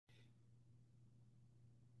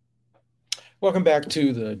Welcome back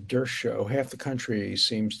to the Durst Show. Half the country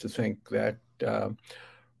seems to think that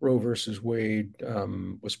Roe versus Wade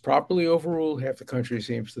was properly overruled. Half the country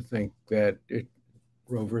seems to think that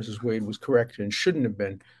Roe versus Wade was correct and shouldn't have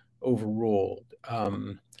been overruled.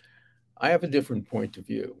 I have a different point of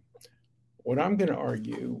view. What I'm going to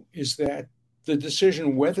argue is that the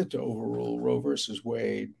decision whether to overrule Roe versus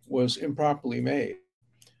Wade was improperly made,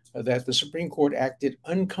 that the Supreme Court acted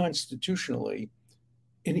unconstitutionally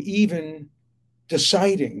in even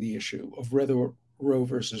deciding the issue of whether Roe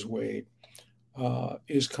versus Wade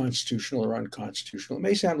is constitutional or unconstitutional. It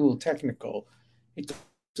may sound a little technical. It goes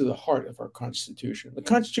to the heart of our Constitution. The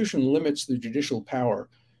Constitution limits the judicial power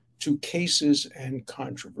to cases and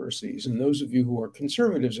controversies. And those of you who are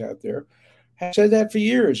conservatives out there have said that for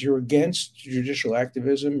years. You're against judicial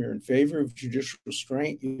activism. You're in favor of judicial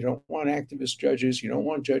restraint. You don't want activist judges. You don't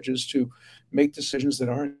want judges to make decisions that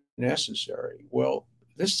aren't necessary. Well,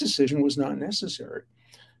 this decision was not necessary.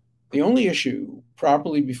 The only issue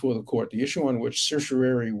properly before the court, the issue on which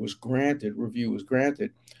certiorari was granted, review was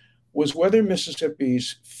granted, was whether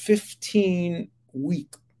Mississippi's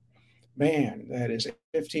 15-week ban, that is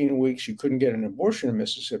 15 weeks you couldn't get an abortion in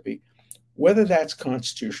Mississippi, whether that's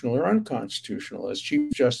constitutional or unconstitutional. As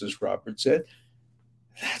Chief Justice Roberts said,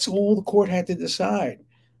 that's all the court had to decide.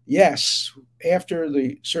 Yes, after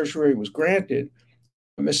the certiorari was granted,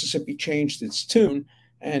 Mississippi changed its tune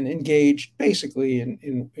and engaged basically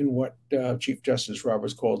in what Chief Justice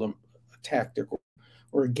Roberts called a tactic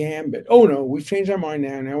or a gambit. Oh, no, we've changed our mind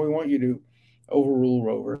now. Now we want you to overrule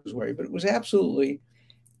Roe versus Wade. But it was absolutely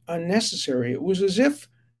unnecessary. It was as if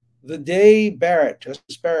the day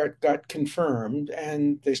Justice Barrett got confirmed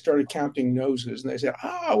and they started counting noses and they said,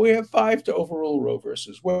 we have 5 to overrule Roe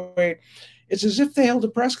versus Wade. It's as if they held a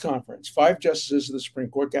press conference. 5 justices of the Supreme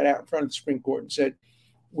Court got out in front of the Supreme Court and said,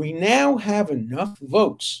 we now have enough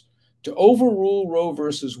votes to overrule Roe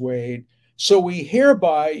versus Wade, so we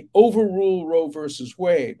hereby overrule Roe versus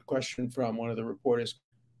Wade. Question from one of the reporters.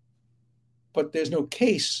 But there's no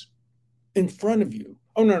case in front of you.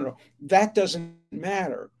 Oh, no, that doesn't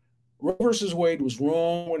matter. Roe versus Wade was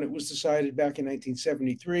wrong when it was decided back in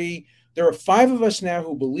 1973. There are 5 of us now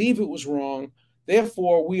who believe it was wrong.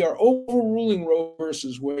 Therefore, we are overruling Roe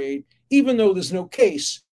versus Wade, even though there's no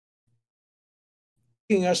case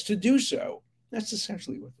us to do so. That's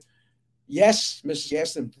essentially what. Yes, Mississippi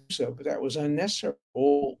asked them to do so, but that was unnecessary.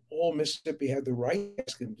 All Mississippi had the right to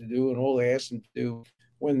ask them to do, and all they asked them to do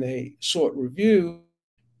when they sought review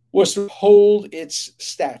was to hold its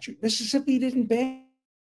statute. Mississippi didn't ban.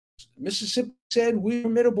 Mississippi said we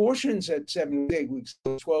permit abortions at 7 to 8 weeks,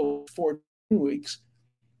 12, 14 weeks.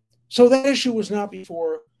 So that issue was not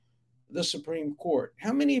before the Supreme Court.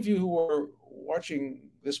 How many of you who are watching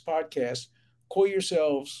this podcast call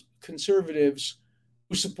yourselves conservatives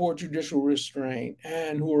who support judicial restraint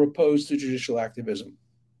and who are opposed to judicial activism?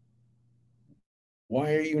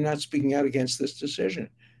 Why are you not speaking out against this decision?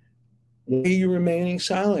 Why are you remaining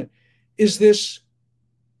silent? Is this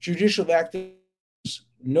judicial activism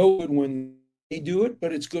no good when they do it,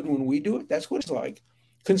 but it's good when we do it? That's what it's like.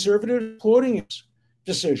 Conservatives applauding its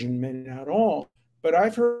decision, maybe not all, but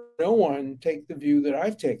I've heard no one take the view that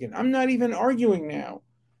I've taken. I'm not even arguing now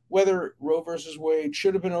whether Roe versus Wade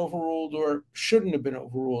should have been overruled or shouldn't have been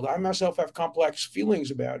overruled. I myself have complex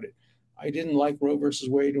feelings about it. I didn't like Roe versus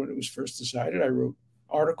Wade when it was first decided. I wrote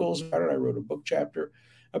articles about it. I wrote a book chapter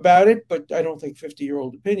about it, but I don't think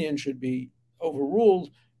 50-year-old opinion should be overruled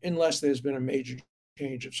unless there's been a major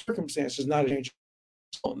change of circumstances, not a change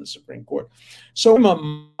in the Supreme Court. So I'm a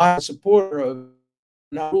mild supporter of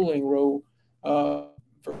not ruling Roe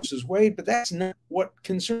versus Wade, but that's not what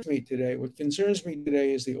concerns me today. What concerns me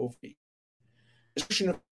today is the overreach. The question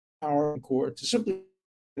of power in court to simply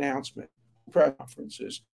announcement, press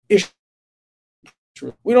conferences, issue.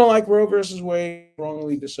 We don't like Roe versus Wade,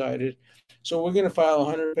 wrongly decided, so we're going to file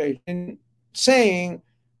 100 pages saying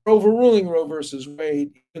overruling Roe versus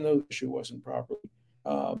Wade, even though the issue wasn't properly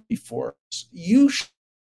before us. You should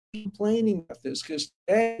be complaining about this because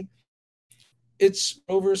today it's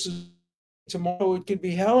Roe versus. Tomorrow it could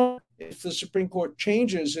be hell. If the Supreme Court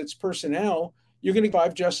changes its personnel, you're going to get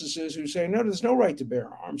 5 justices who say, no, there's no right to bear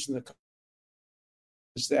arms in the country.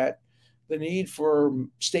 Is that the need for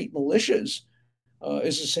state militias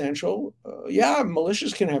is essential? Yeah,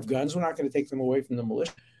 militias can have guns. We're not going to take them away from the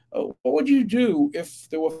militia. What would you do if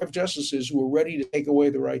there were 5 justices who were ready to take away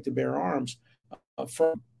the right to bear arms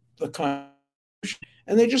from the Constitution?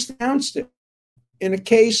 And they just announced it in a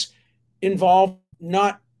case involved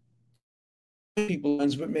not people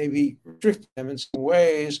guns, but maybe restrict them in some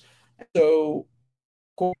ways. So,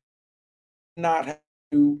 not have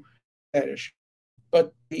to that issue.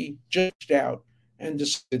 but he judged out and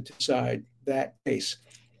decided to decide that case.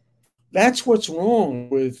 That's what's wrong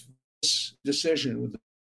with this decision with the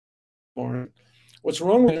warrant. What's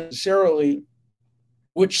wrong with necessarily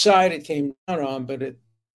which side it came down on, but it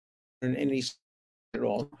in any side at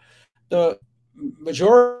all. The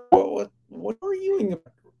majority, what are you arguing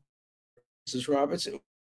about, Mrs. Roberts?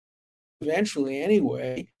 Eventually,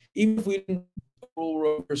 anyway, even if we didn't rule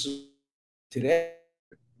Roe versus today,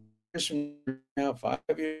 years from now, 5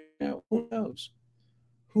 years from now, who knows?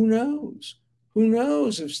 Who knows? Who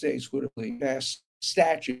knows if states would have passed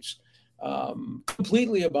statutes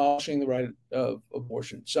completely abolishing the right of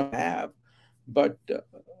abortion? Some have, but the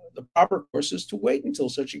proper course is to wait until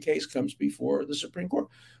such a case comes before the Supreme Court,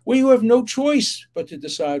 where you have no choice but to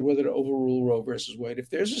decide whether to overrule Roe versus Wade. If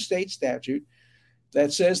there's a state statute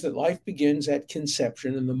that says that life begins at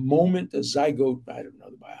conception, and the moment a zygote, I don't know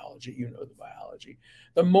the biology, you know the biology,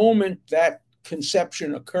 the moment that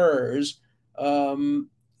conception occurs,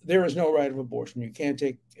 there is no right of abortion. You can't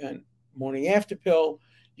take a morning after pill.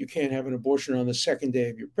 You can't have an abortion on the second day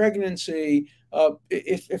of your pregnancy.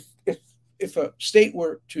 If a state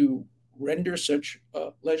were to render such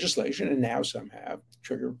legislation, and now some have,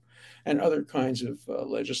 trigger and other kinds of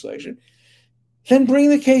legislation, then bring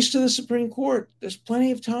the case to the Supreme Court. There's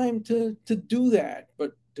plenty of time to do that.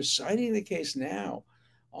 But deciding the case now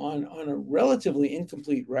on a relatively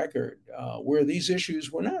incomplete record, where these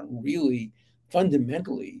issues were not really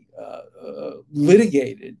fundamentally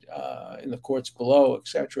litigated in the courts below,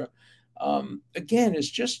 etc., again, is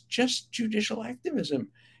just judicial activism.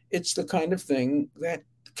 It's the kind of thing that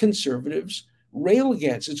conservatives rail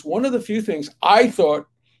against. It's one of the few things I thought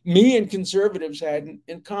me and conservatives had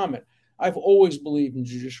in common. I've always believed in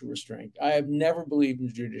judicial restraint. I have never believed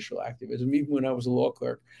in judicial activism, even when I was a law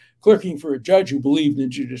clerk, clerking for a judge who believed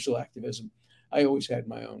in judicial activism. I always had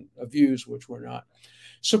my own views, which were not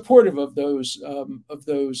supportive of those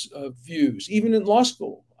views. Even in law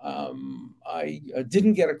school, I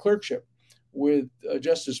didn't get a clerkship with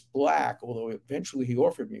Justice Black, although eventually he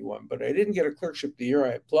offered me one, but I didn't get a clerkship the year I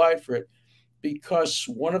applied for it because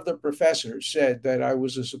one of the professors said that I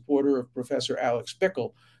was a supporter of Professor Alex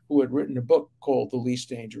Bickle, who had written a book called The Least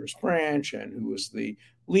Dangerous Branch and who was the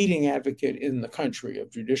leading advocate in the country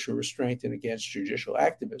of judicial restraint and against judicial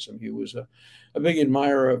activism. He was a big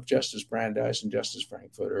admirer of Justice Brandeis and Justice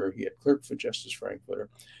Frankfurter. He had clerked for Justice Frankfurter.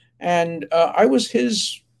 And I was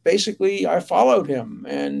his, basically, I followed him.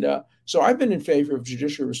 And so I've been in favor of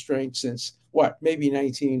judicial restraint since, maybe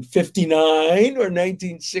 1959 or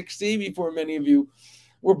 1960, before many of you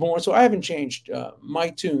were born. So I haven't changed my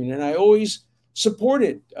tune. And I always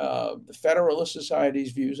supported the Federalist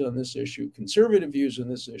Society's views on this issue, conservative views on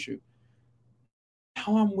this issue.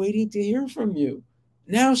 Now I'm waiting to hear from you.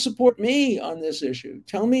 Now support me on this issue.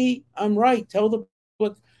 Tell me I'm right. Tell the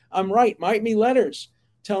public I'm right. Write me letters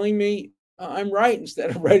telling me I'm right instead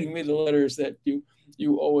of writing me the letters that you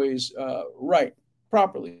always write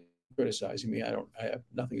properly, criticizing me. I have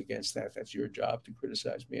nothing against that. That's your job to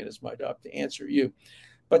criticize me, and it's my job to answer you.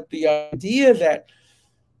 But the idea that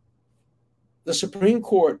the Supreme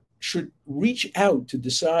Court should reach out to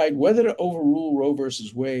decide whether to overrule Roe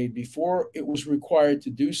versus Wade before it was required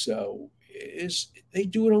to do so is they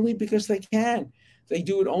do it only because they can. They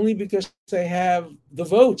do it only because they have the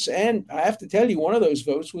votes. And I have to tell you, one of those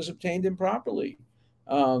votes was obtained improperly.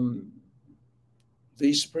 The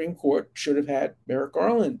Supreme Court should have had Merrick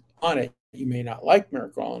Garland on it. You may not like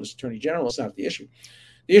Merrick Garland as Attorney General. It's not the issue.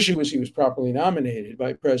 The issue was he was properly nominated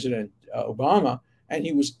by President Obama, and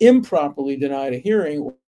he was improperly denied a hearing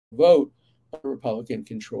or vote on a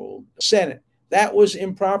Republican-controlled Senate. That was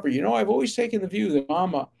improper. I've always taken the view that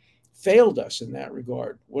Obama failed us in that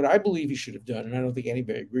regard. What I believe he should have done, and I don't think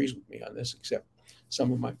anybody agrees with me on this except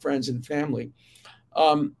some of my friends and family,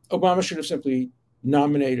 Obama should have simply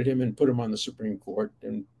nominated him and put him on the Supreme Court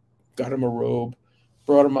and got him a robe,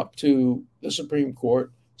 brought him up to the Supreme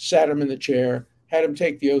Court, sat him in the chair, had him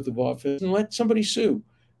take the oath of office, and let somebody sue.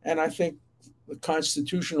 And I think the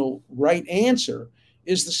constitutional right answer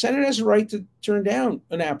is the Senate has a right to turn down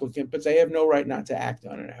an applicant, but they have no right not to act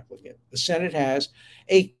on an applicant. The Senate has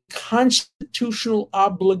a constitutional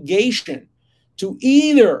obligation to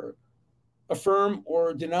either affirm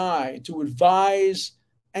or deny, to advise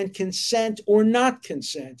and consent or not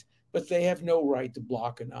consent, but they have no right to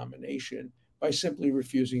block a nomination by simply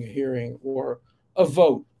refusing a hearing or a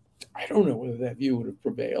vote. I don't know whether that view would have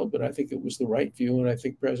prevailed, but I think it was the right view, and I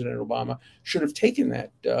think President Obama should have taken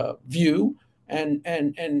that view and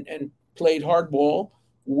played hardball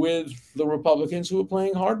with the Republicans who were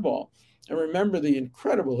playing hardball. And remember the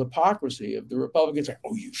incredible hypocrisy of the Republicans saying,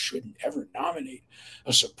 oh, you shouldn't ever nominate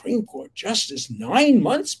a Supreme Court justice 9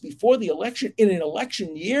 months before the election in an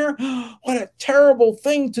election year. What a terrible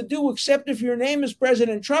thing to do, except if your name is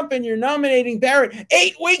President Trump and you're nominating Barrett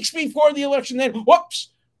 8 weeks before the election. Then,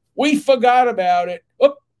 whoops, we forgot about it.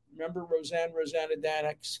 Whoop. Remember Rosanna Dana,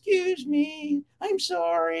 excuse me, I'm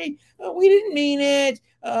sorry, we didn't mean it.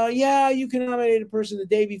 Yeah, you can nominate a person the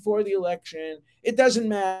day before the election. It doesn't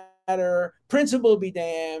matter. Principle be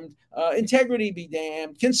damned. Integrity be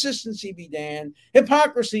damned. Consistency be damned.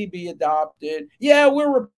 Hypocrisy be adopted. Yeah,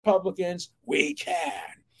 we're Republicans. We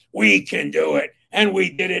can do it. And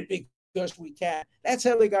we did it because we can. That's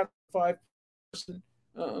how they got 5%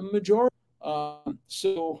 majority.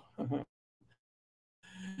 So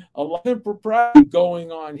a lot of impropriety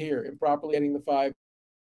going on here, improperly getting the 5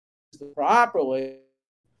 properly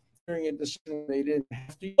during a decision they didn't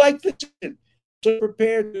have to like the decision. So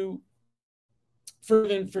prepared to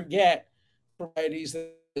further and forget varieties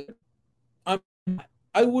that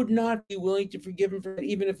I would not be willing to forgive him for it,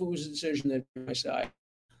 even if it was a decision that on my side.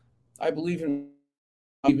 I believe in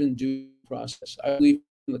even due process. I believe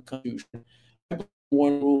in the Constitution. I believe in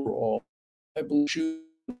one rule for all. I believe in shoot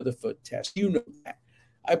the foot test. You know that.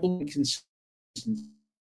 I believe in consistency.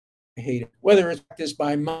 I hate it. Whether it's practiced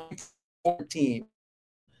by my team.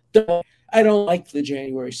 I don't like the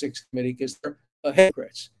January 6th committee because they're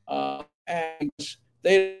hypocrites. And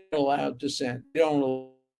they're not allowed dissent. They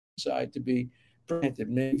don't decide to be prevented.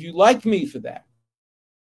 And if you like me for that,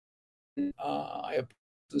 I oppose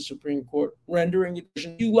the Supreme Court rendering a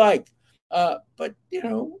decision you like. But, you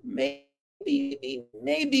know, maybe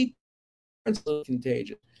it's a little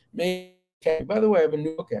contagious. Maybe. Okay. By the way, I have a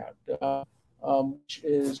new book out, which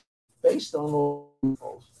is based on all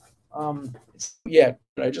yeah,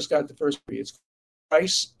 but I just got the first copy. It's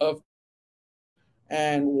Price of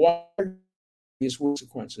and Why These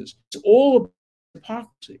Consequences. It's all about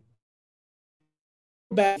hypocrisy.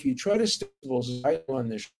 If you try to stick as I do on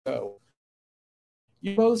this show,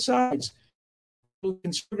 you both sides.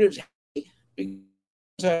 Conservatives because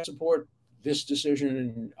I support this decision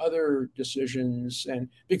and other decisions, and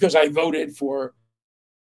because I voted for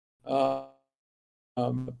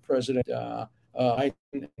President Biden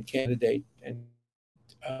candidate, and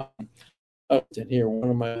here one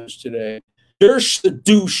of my notes today. Dersh the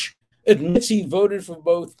douche admits he voted for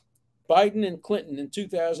both Biden and Clinton in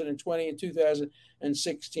 2020 and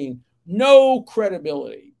 2016. No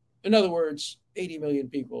credibility. In other words, 80 million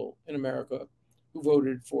people in America who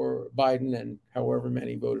voted for Biden and however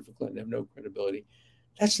many voted for Clinton have no credibility.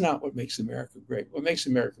 That's not what makes America great. What makes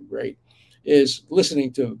America great is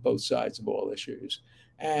listening to both sides of all issues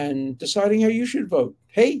and deciding how you should vote.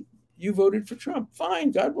 Hey, you voted for Trump.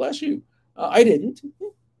 Fine. God bless you. I didn't.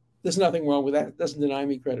 There's nothing wrong with that. It doesn't deny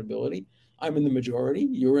me credibility. I'm in the majority.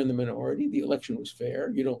 You're in the minority. The election was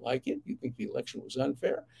fair. You don't like it. You think the election was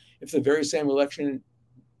unfair. If the very same election,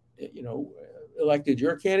 elected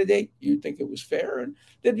your candidate, you'd think it was fair. And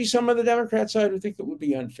there'd be some on the Democrat side who think it would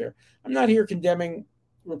be unfair. I'm not here condemning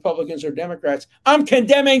Republicans or Democrats. I'm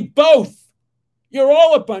condemning both. You're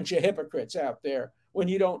all a bunch of hypocrites out there when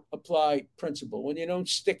you don't apply principle, when you don't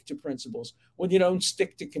stick to principles, when you don't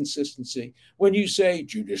stick to consistency, when you say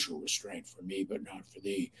judicial restraint for me, but not for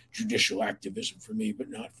thee, judicial activism for me, but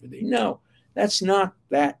not for thee. No, that's not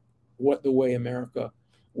what the way America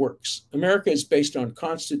works. America is based on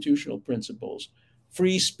constitutional principles.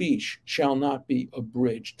 Free speech shall not be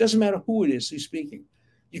abridged. Doesn't matter who it is who's speaking.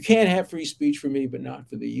 You can't have free speech for me, but not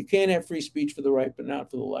for thee. You can't have free speech for the right, but not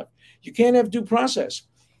for the left. You can't have due process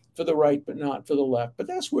for the right, but not for the left. But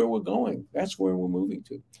that's where we're going. That's where we're moving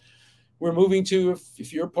to. We're moving to,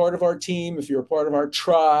 if you're part of our team, if you're a part of our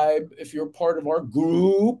tribe, if you're part of our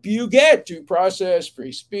group, you get due process,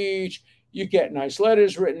 free speech, you get nice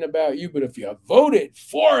letters written about you. But if you voted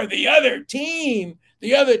for the other team,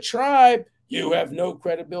 the other tribe, you have no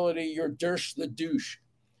credibility. You're Dersh the douche.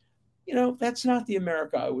 That's not the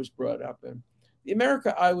America I was brought up in. The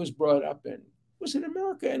America I was brought up in was an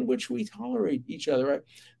America in which we tolerate each other. Right?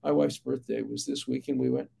 My wife's birthday was this week, and we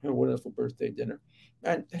went to a wonderful birthday dinner.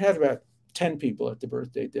 And it had about 10 people at the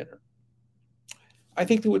birthday dinner. I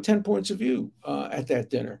think there were 10 points of view at that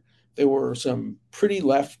dinner. There were some pretty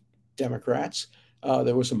left Democrats.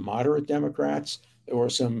 There were some moderate Democrats. There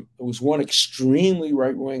was one extremely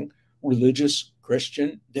right-wing religious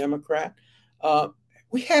Christian Democrat.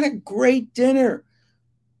 We had a great dinner.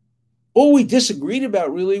 All we disagreed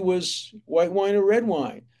about really was white wine or red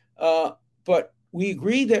wine. But we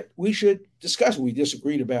agreed that we should discuss. We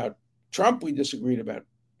disagreed about Trump. We disagreed about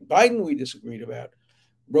Biden. We disagreed about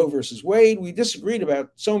Roe versus Wade. We disagreed about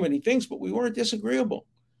so many things, but we weren't disagreeable.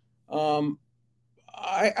 Um,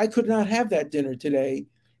 I could not have that dinner today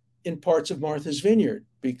in parts of Martha's Vineyard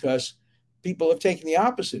because people have taken the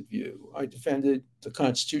opposite view. I defended the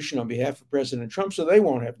Constitution on behalf of President Trump, so they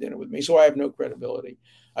won't have dinner with me, so I have no credibility.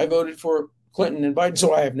 I voted for Clinton and Biden,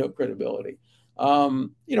 so I have no credibility.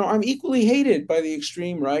 I'm equally hated by the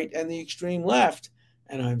extreme right and the extreme left,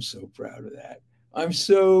 and I'm so proud of that. I'm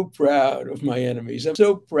so proud of my enemies. I'm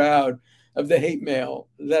so proud of the hate mail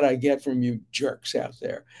that I get from you jerks out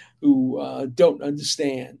there who don't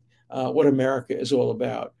understand what America is all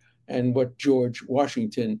about and what George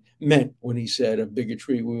Washington meant when he said, of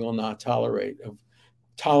bigotry we will not tolerate, of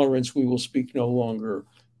tolerance we will speak no longer.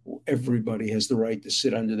 Everybody has the right to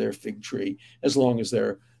sit under their fig tree as long as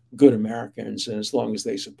they're good Americans and as long as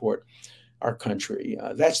they support our country.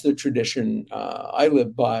 That's the tradition I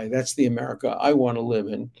live by. That's the America I want to live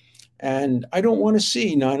in. And I don't want to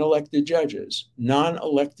see non-elected judges,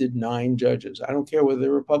 non-elected 9 judges. I don't care whether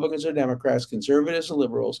they're Republicans or Democrats, conservatives or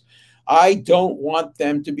liberals. I don't want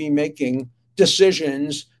them to be making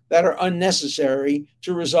decisions that are unnecessary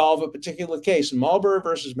to resolve a particular case. Marbury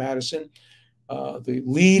versus Madison, the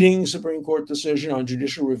leading Supreme Court decision on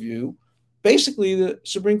judicial review, basically the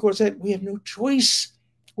Supreme Court said, we have no choice.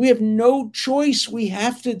 We have no choice. We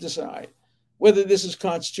have to decide whether this is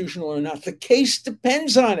constitutional or not. The case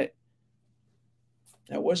depends on it.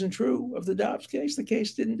 That wasn't true of the Dobbs case. The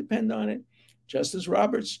case didn't depend on it. Justice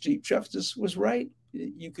Roberts, Chief Justice, was right.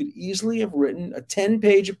 You could easily have written a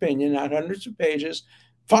 10-page opinion, not hundreds of pages,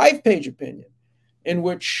 5-page opinion, in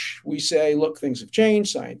which we say, look, things have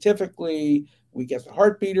changed scientifically. We get the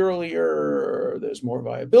heartbeat earlier. There's more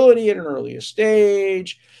viability at an earlier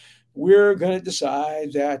stage. We're going to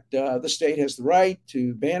decide that the state has the right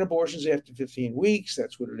to ban abortions after 15 weeks.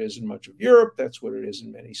 That's what it is in much of Europe. That's what it is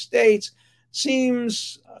in many states.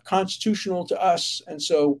 Seems constitutional to us. And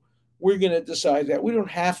so we're going to decide that. We don't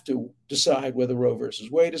have to decide whether Roe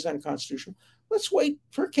versus Wade is unconstitutional. Let's wait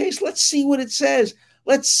for a case. Let's see what it says.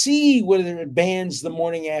 Let's see whether it bans the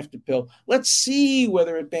morning after pill. Let's see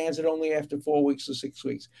whether it bans it only after 4 weeks or 6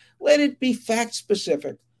 weeks. Let it be fact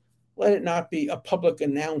specific. Let it not be a public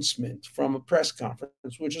announcement from a press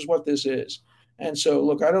conference, which is what this is. And so,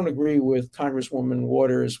 look, I don't agree with Congresswoman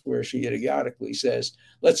Waters where she idiotically says,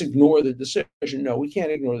 let's ignore the decision. No, we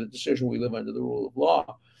can't ignore the decision. We live under the rule of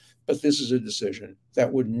law. But this is a decision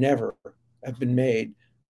that would never have been made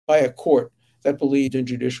by a court that believed in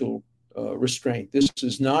judicial restraint. This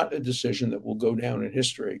is not a decision that will go down in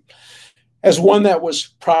history as one that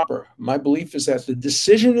was proper. My belief is that the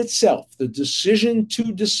decision itself, the decision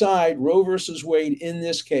to decide Roe versus Wade in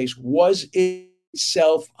this case, was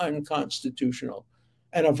itself unconstitutional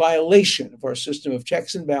and a violation of our system of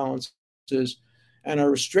checks and balances and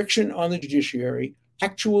our restriction on the judiciary,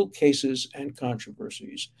 actual cases and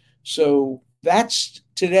controversies. So that's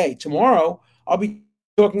today. Tomorrow, I'll be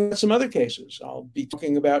talking about some other cases. I'll be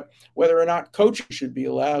talking about whether or not coaches should be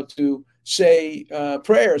allowed to say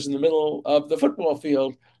prayers in the middle of the football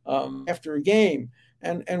field after a game.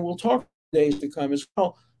 And we'll talk days to come as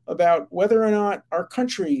well about whether or not our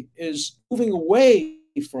country is moving away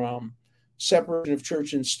from separation of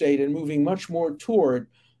church and state and moving much more toward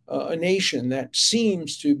a nation that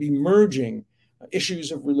seems to be merging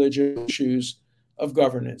issues of religion, issues of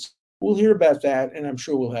governance. We'll hear about that, and I'm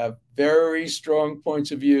sure we'll have very strong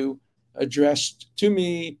points of view addressed to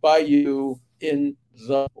me by you in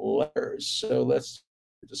the letters. So let's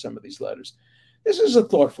get to some of these letters. This is a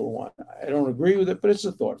thoughtful one. I don't agree with it, but it's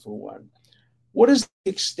a thoughtful one. What is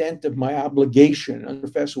the extent of my obligation under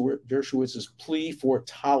Professor Dershowitz's plea for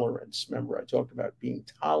tolerance? Remember, I talked about being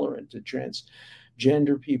tolerant to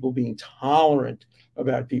transgender people, being tolerant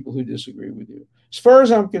about people who disagree with you. As far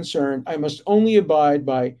as I'm concerned, I must only abide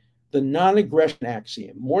by the non-aggression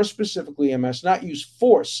axiom. More specifically, I must not use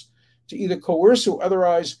force to either coerce or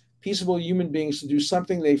otherwise peaceable human beings to do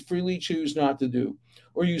something they freely choose not to do,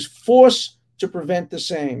 or use force to prevent the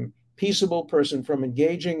same peaceable person from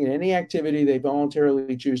engaging in any activity they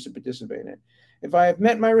voluntarily choose to participate in. If I have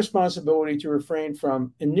met my responsibility to refrain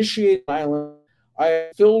from initiating violence, I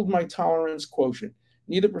have filled my tolerance quotient.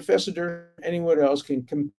 Neither Professor Dersh nor anyone else can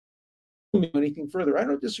compel me to do anything further. I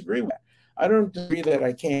don't disagree with that. I don't agree that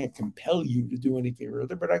I can't compel you to do anything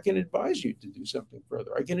further, but I can advise you to do something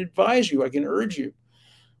further. I can advise you. I can urge you.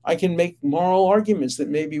 I can make moral arguments that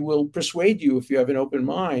maybe will persuade you, if you have an open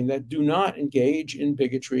mind, that do not engage in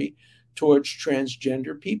bigotry towards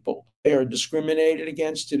transgender people. They are discriminated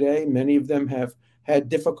against today. Many of them have had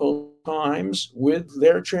difficult times with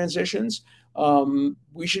their transitions.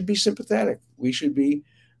 We should be sympathetic. We should be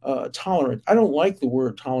tolerant. I don't like the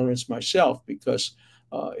word tolerance myself because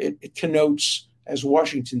it connotes as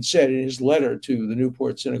Washington said in his letter to the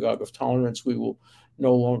Newport Synagogue of Tolerance, we will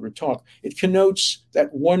no longer talk. It connotes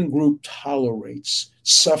that one group tolerates,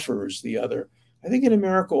 suffers the other. I think in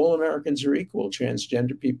America, all Americans are equal.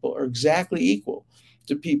 Transgender people are exactly equal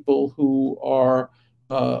to people who are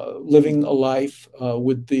living a life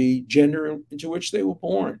with the gender into which they were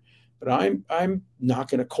born. But I'm not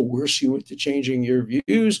going to coerce you into changing your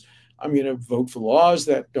views. I'm going to vote for laws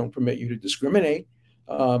that don't permit you to discriminate.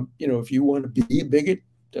 If you want to be a bigot,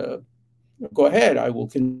 go ahead. I will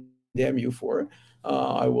condemn you for it.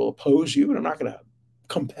 I will oppose you, but I'm not going to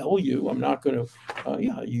compel you. I'm not going to,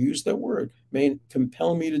 you use that word, may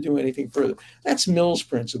compel me to do anything further. That's Mill's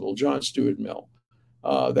principle, John Stuart Mill,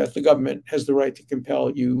 that the government has the right to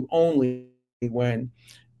compel you only when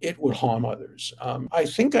it would harm others. I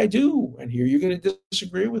think I do, and here you're going to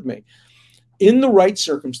disagree with me. In the right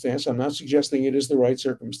circumstance, I'm not suggesting it is the right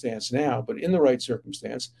circumstance now, but in the right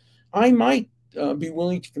circumstance, I might be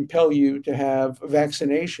willing to compel you to have a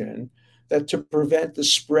vaccination that to prevent the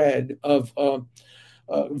spread of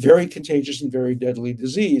very contagious and very deadly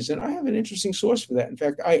disease. And I have an interesting source for that. In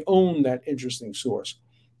fact, I own that interesting source.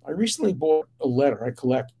 I recently bought a letter. I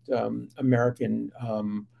collect American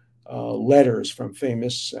letters from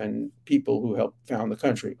famous and people who helped found the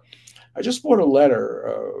country. I just bought a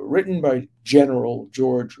letter written by General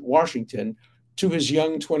George Washington to his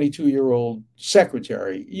young 22-year-old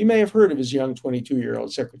secretary. You may have heard of his young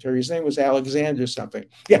 22-year-old secretary. His name was Alexander something.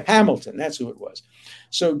 Yeah, Hamilton, that's who it was.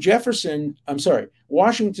 So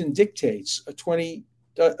Washington dictates a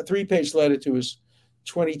 3-page letter to his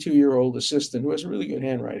 22-year-old assistant who has really good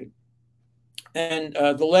handwriting. And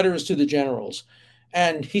the letter is to the generals.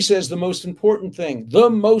 And he says the most important thing, the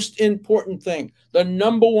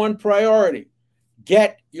number one priority,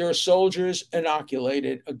 get your soldiers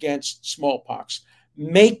inoculated against smallpox.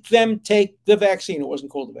 Make them take the vaccine. It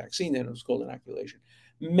wasn't called a vaccine then, it was called inoculation.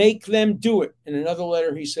 Make them do it. In another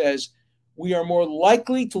letter, he says, we are more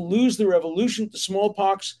likely to lose the revolution to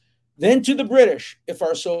smallpox than to the British if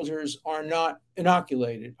our soldiers are not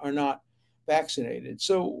inoculated, are not vaccinated.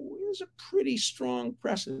 So there's a pretty strong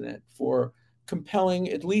precedent for compelling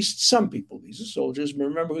at least some people. These are soldiers.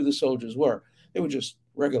 Remember who the soldiers were. They were just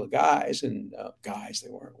regular guys, and they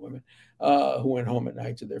weren't women, who went home at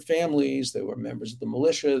night to their families. They were members of the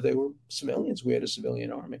militia. They were civilians. We had a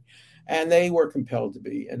civilian army. And they were compelled to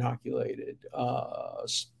be inoculated.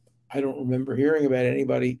 I don't remember hearing about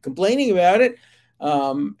anybody complaining about it.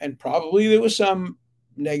 And probably there was some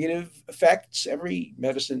negative effects. Every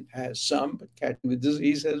medicine has some, but catching the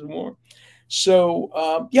disease has more.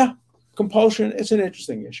 So, compulsion, it's an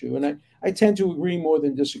interesting issue. And I tend to agree more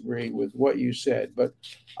than disagree with what you said, but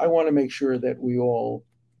I want to make sure that we all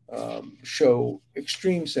show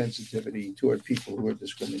extreme sensitivity toward people who are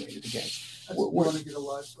discriminated against. You want to get a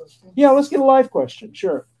live question? Yeah, let's get a live question.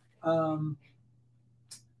 Sure.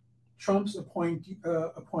 Trump's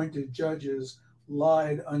appointed judges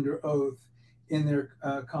lied under oath in their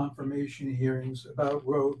confirmation hearings about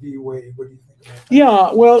Roe v. Wade. What do you think about that?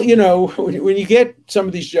 Yeah, well, when you get some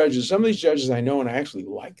of these judges I know and I actually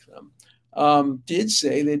like them, did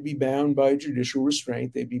say they'd be bound by judicial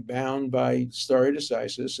restraint, they'd be bound by stare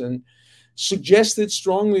decisis, and suggested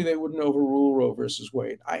strongly they wouldn't overrule Roe versus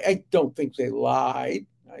Wade. I don't think they lied.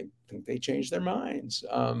 I think they changed their minds.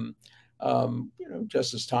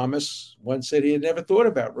 Justice Thomas once said he had never thought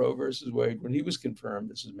about Roe versus Wade when he was confirmed.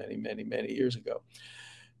 This is many, many, many years ago.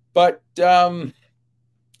 But,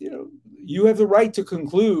 you have the right to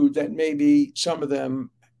conclude that maybe some of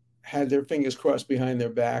them had their fingers crossed behind their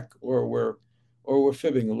back or were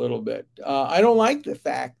fibbing a little bit. I don't like the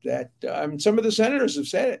fact that some of the senators have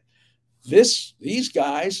said it. These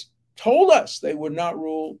guys told us they would not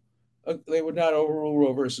overrule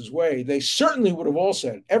Roe versus Wade. They certainly would have all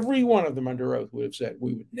said, every one of them under oath would have said,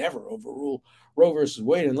 we would never overrule Roe versus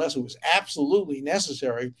Wade unless it was absolutely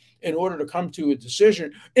necessary in order to come to a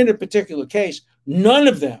decision in a particular case. None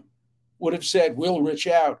of them would have said, we'll reach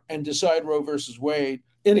out and decide Roe versus Wade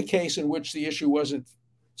in a case in which the issue wasn't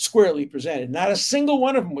squarely presented. Not a single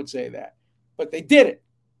one of them would say that, but they did it.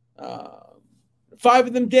 5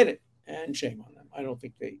 of them did it, and shame on them. I don't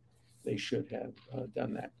think they should have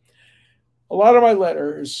done that. A lot of my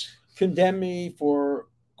letters condemn me for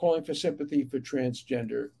calling for sympathy for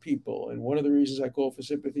transgender people. And one of the reasons I call for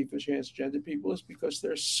sympathy for transgender people is because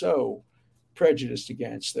they're so prejudiced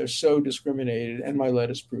against, they're so discriminated, and my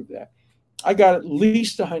letters prove that. I got at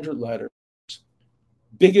least 100 letters,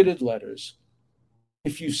 bigoted letters.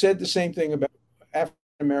 If you said the same thing about African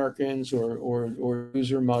Americans or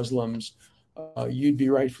Jews or Muslims, you'd be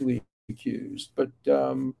rightfully accused. But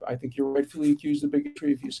I think you're rightfully accused of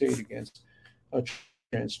bigotry if you say it against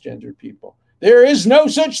transgender people. There is no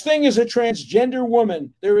such thing as a transgender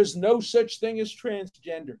woman. There is no such thing as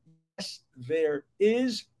transgender. Yes, there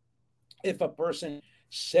is. If a person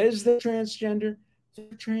says they're transgender.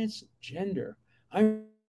 I'm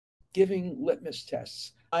giving litmus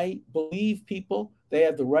tests. I believe people, they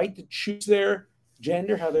have the right to choose their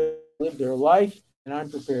gender, how they live their life, and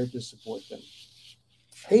I'm prepared to support them.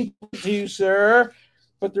 Hate to you, sir,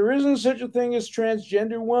 but there isn't such a thing as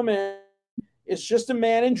transgender woman. It's just a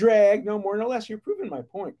man in drag, no more, no less. You're proving my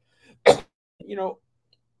point. You know,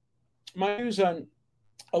 my views on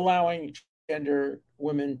allowing gender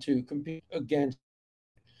women to compete against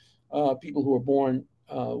people who are born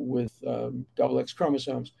with double X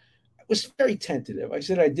chromosomes was very tentative. I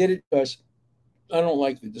said I did it because I don't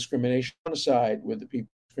like the discrimination on the side with the people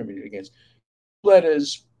discriminated against. Let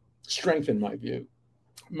us strengthen my view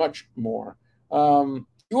much more. You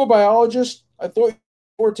a biologist? I thought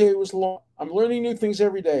forte was law. I'm learning new things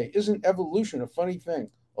every day. Isn't evolution a funny thing?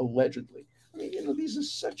 Allegedly. I mean, you know, these are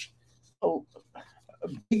such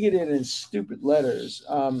bigoted and stupid letters.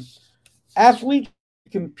 Athletes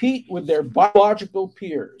compete with their biological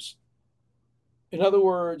peers. In other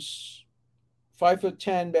words,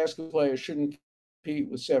 5'10" basketball players shouldn't compete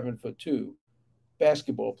with 7'2"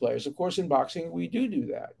 basketball players. Of course, in boxing, we do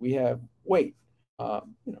that. We have weight,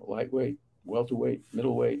 lightweight, welterweight,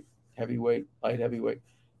 middleweight, heavyweight, light heavyweight.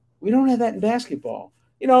 We don't have that in basketball.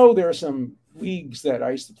 You know, there are some leagues that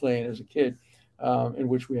I used to play in as a kid, in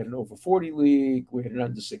which we had an over 40 league, we had an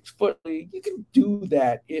under 6 foot league. You can do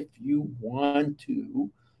that if you want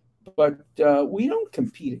to, but we don't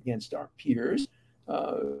compete against our peers.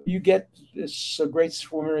 You get this great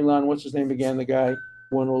swimmer in line. What's his name again? The guy who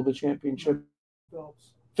won all the championship.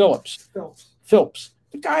 Phillips.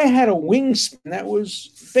 The guy had a wingspan that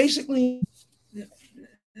was basically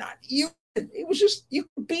not you. It was just you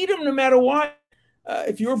could beat him no matter what.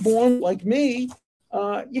 If you're born like me,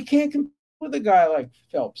 you can't compete with a guy like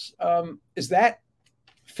Phelps. Is that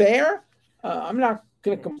fair? I'm not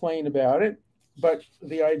going to complain about it, but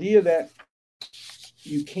the idea that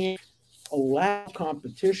you can't allow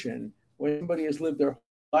competition when somebody has lived their whole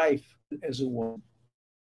life as a woman,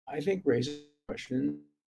 I think raises a question.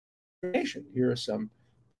 Here are some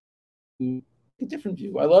a different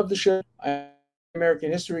view. I love the show. I'm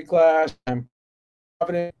American history class. I'm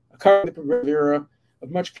confident. I cover the progressive era.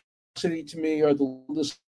 Of much curiosity to me are the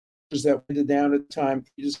discussions that went down at the time.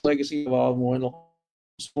 Just legacy of all one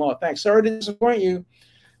law. Thanks. Sorry to disappoint you,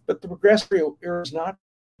 but the progressive era is not.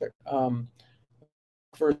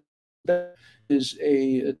 First is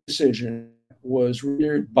a decision was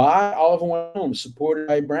reared by Oliver Wendell Holmes, supported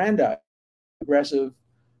by Brandeis, progressive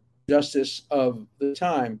justice of the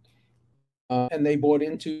time, and they bought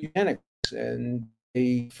into eugenics, and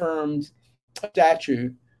they affirmed a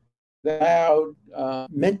statute that allowed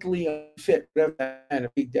mentally unfit, whatever that kind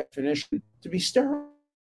of big definition, to be sterilized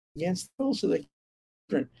against the will of the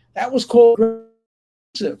children. That was called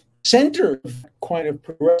progressive. Center of kind of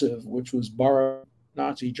progressive, which was borrowed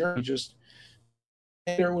Nazi Germany. Just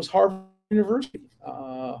there was Harvard University.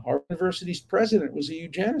 Harvard University's president was a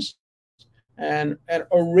eugenicist and a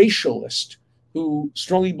racialist who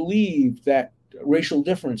strongly believed that racial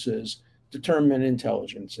differences determine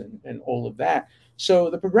intelligence and all of that. So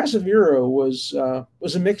the progressive era was a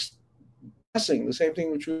mixed blessing. The same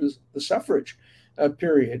thing which was the suffrage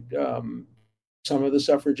period. Some of the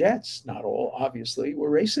suffragettes, not all, obviously, were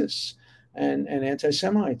racists and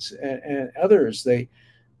anti-Semites and others. They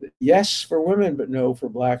yes for women, but no for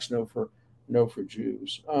blacks, no for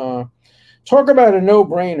Jews. Talk about a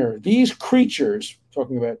no-brainer. These creatures,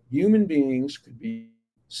 talking about human beings, could be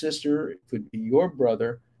sister, it could be your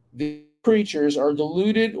brother. These creatures are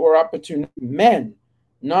deluded or opportunistic men,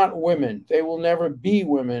 not women. They will never be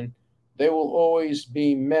women. They will always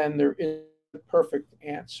be men. There is a perfect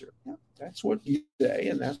answer. That's what you say,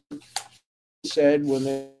 and that's what you said when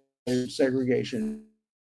they segregation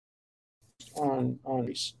on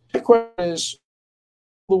race. The question is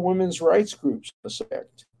the women's rights groups on the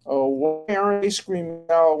subject. Why aren't they screaming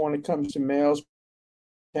out when it comes to males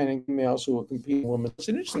and males who are competing with women? It's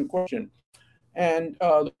an interesting question. And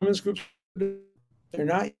the women's groups, they're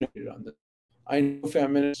not united on this. I know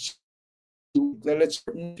feminists that it's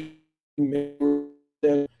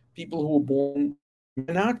that people who are born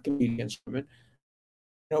not competing against women,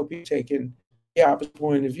 I know people taking the opposite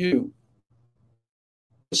point of view.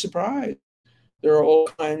 A surprise. There are all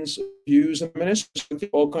kinds of views in ministers,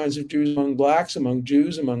 all kinds of views among blacks, among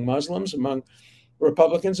Jews, among Muslims, among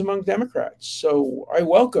Republicans, among Democrats. So I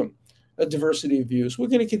welcome a diversity of views. We're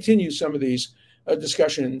going to continue some of these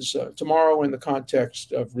discussions tomorrow in the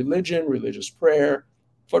context of religion, religious prayer,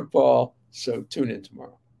 football. So tune in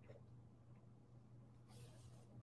tomorrow.